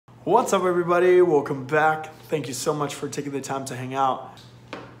What's up, everybody? Welcome back. Thank you so much for taking the time to hang out.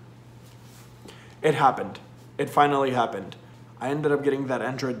 It happened. It finally happened. I ended up getting that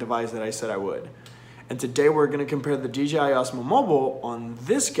Android device that I said I would. And today we're going to compare the DJI Osmo Mobile on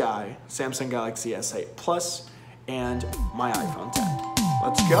this guy, Samsung Galaxy S8 Plus, and my iPhone 10.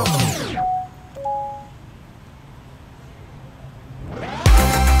 Let's go.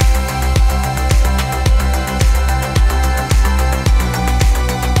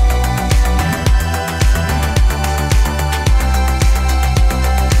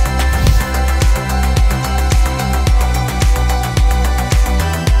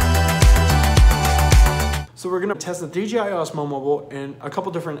 So we're going to test the DJI Osmo Mobile in a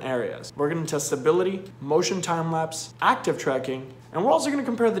couple different areas. We're going to test stability, motion time-lapse, active tracking, and we're also going to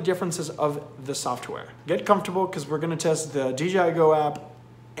compare the differences of the software. Get comfortable because we're going to test the DJI Go app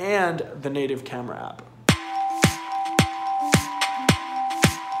and the native camera app.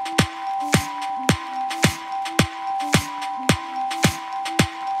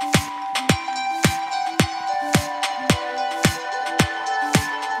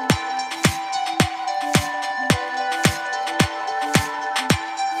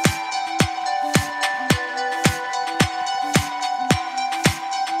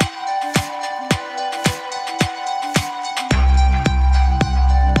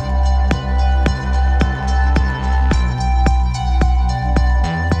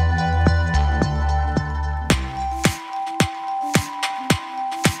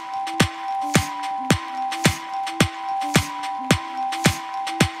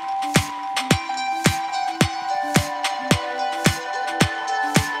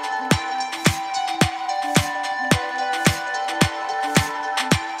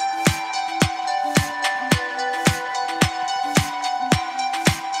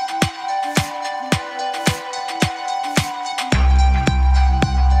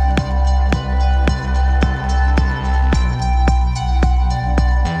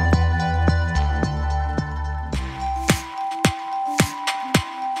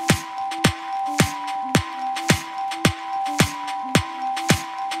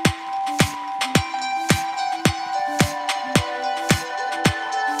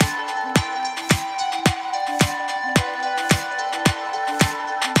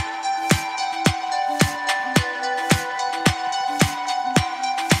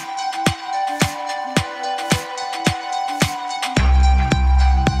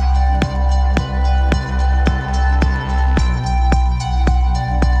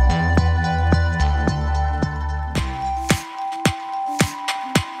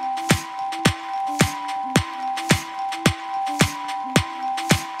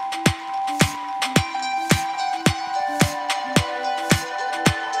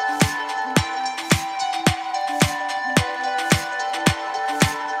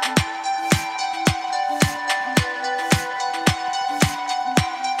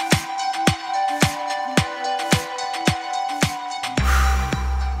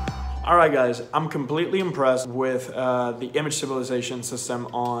 Alright guys, I'm completely impressed with the image stabilization system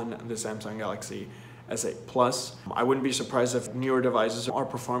on the Samsung Galaxy S8 Plus. I wouldn't be surprised if newer devices are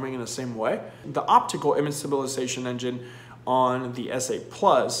performing in the same way. The optical image stabilization engine on the S8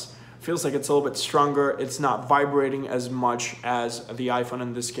 Plus feels like it's a little bit stronger. It's not vibrating as much as the iPhone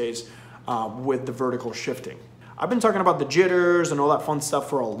in this case with the vertical shifting. I've been talking about the jitters and all that fun stuff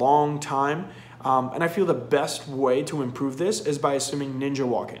for a long time, and I feel the best way to improve this is by assuming ninja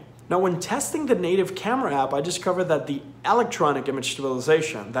walking. Now, when testing the native camera app, I discovered that the electronic image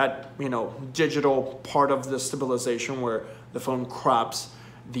stabilization, that, digital part of the stabilization where the phone crops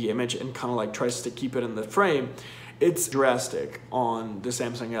the image and kind of like tries to keep it in the frame, it's drastic on the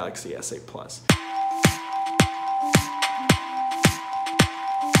Samsung Galaxy S8 Plus.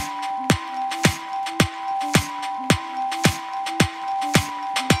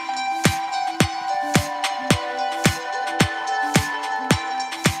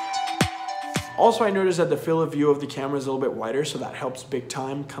 Also, I noticed that the field of view of the camera is a little bit wider, so that helps big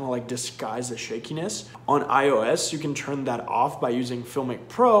time, kind of like disguise the shakiness. On iOS, you can turn that off by using Filmic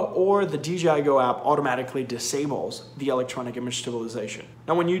Pro, or the DJI Go app automatically disables the electronic image stabilization.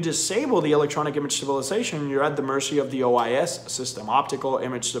 Now, when you disable the electronic image stabilization, you're at the mercy of the OIS system, optical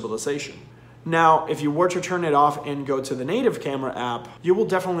image stabilization. Now, if you were to turn it off and go to the native camera app, you will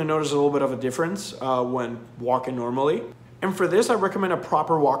definitely notice a little bit of a difference when walking normally. And for this, I recommend a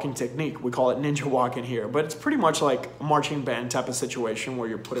proper walking technique. We call it ninja walking here, but it's pretty much like a marching band type of situation where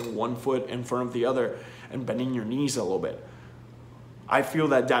you're putting one foot in front of the other and bending your knees a little bit. I feel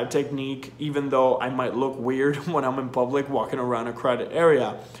that that technique, even though I might look weird when I'm in public walking around a crowded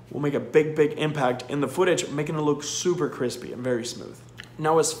area, will make a big impact in the footage, making it look super crispy and very smooth.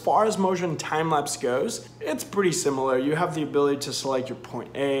 Now, as far as motion time-lapse goes, it's pretty similar. You have the ability to select your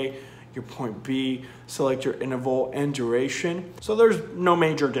point A, your point B, select your interval and duration. So there's no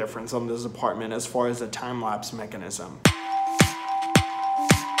major difference on this department as far as the time-lapse mechanism.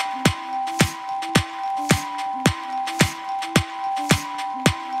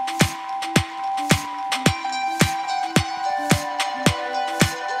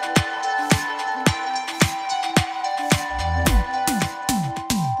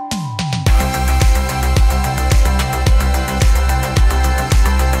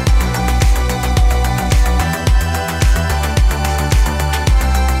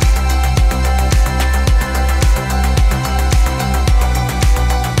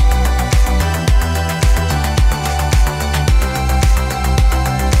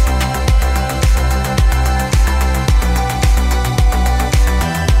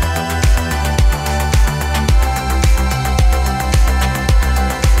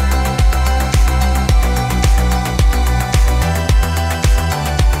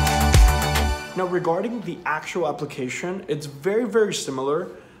 Regarding the actual application, it's very, very similar.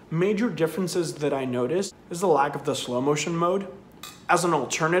 Major differences that I noticed is the lack of the slow motion mode. As an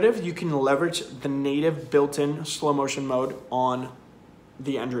alternative, you can leverage the native built-in slow motion mode on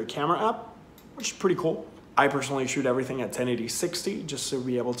the Android camera app, which is pretty cool. I personally shoot everything at 1080-60 just to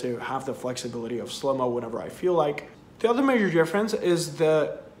be able to have the flexibility of slow-mo whenever I feel like. The other major difference is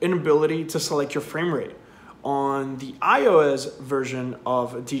the inability to select your frame rate. On the iOS version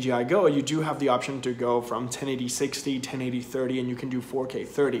of DJI Go, you do have the option to go from 1080-60, 1080-30, and you can do 4K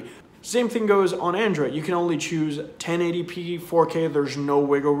 30. Same thing goes on Android. You can only choose 1080p, 4K. There's no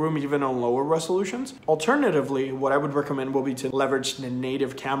wiggle room even on lower resolutions. Alternatively, what I would recommend will be to leverage the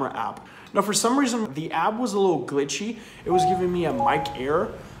native camera app. Now, for some reason, the app was a little glitchy. It was giving me a mic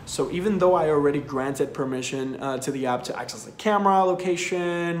error. So even though I already granted permission to the app to access the camera,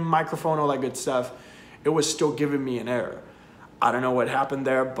 location, microphone, all that good stuff, it was still giving me an error. I don't know what happened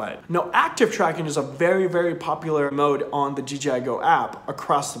there, but no, active tracking is a very, very popular mode on the DJI Go app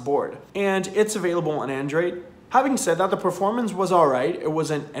across the board, and it's available on Android. Having said that, the performance was all right. It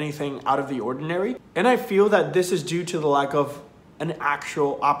wasn't anything out of the ordinary, and I feel that this is due to the lack of an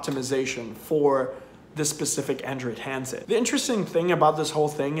actual optimization for this specific Android handset. The interesting thing about this whole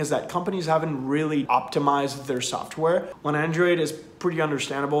thing is that companies haven't really optimized their software. On Android, it's pretty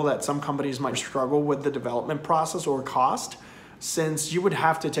understandable that some companies might struggle with the development process or cost, since you would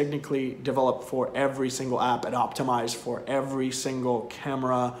have to technically develop for every single app and optimize for every single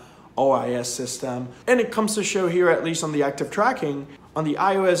camera OIS system. And it comes to show here, at least on the active tracking, on the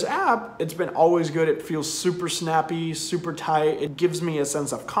iOS app, it's been always good. It feels super snappy, super tight. It gives me a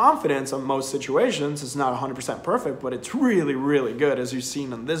sense of confidence on most situations. It's not 100% perfect, but it's really, really good, as you've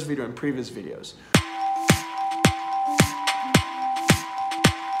seen in this video and previous videos.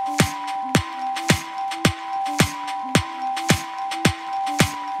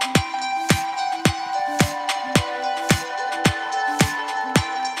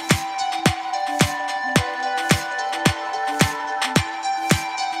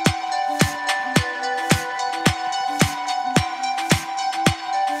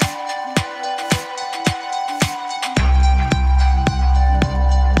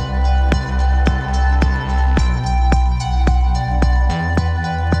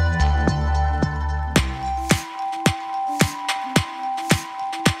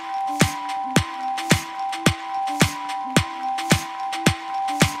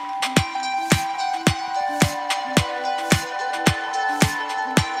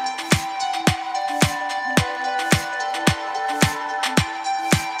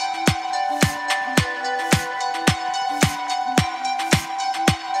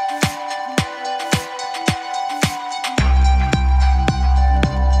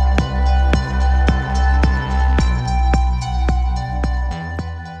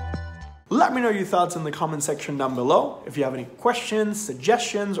 Let me know your thoughts in the comment section down below. If you have any questions,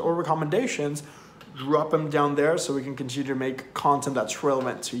 suggestions, or recommendations, drop them down there so we can continue to make content that's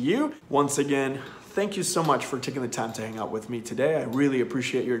relevant to you. Once again, thank you so much for taking the time to hang out with me today. I really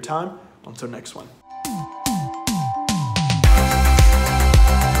appreciate your time. Until next one.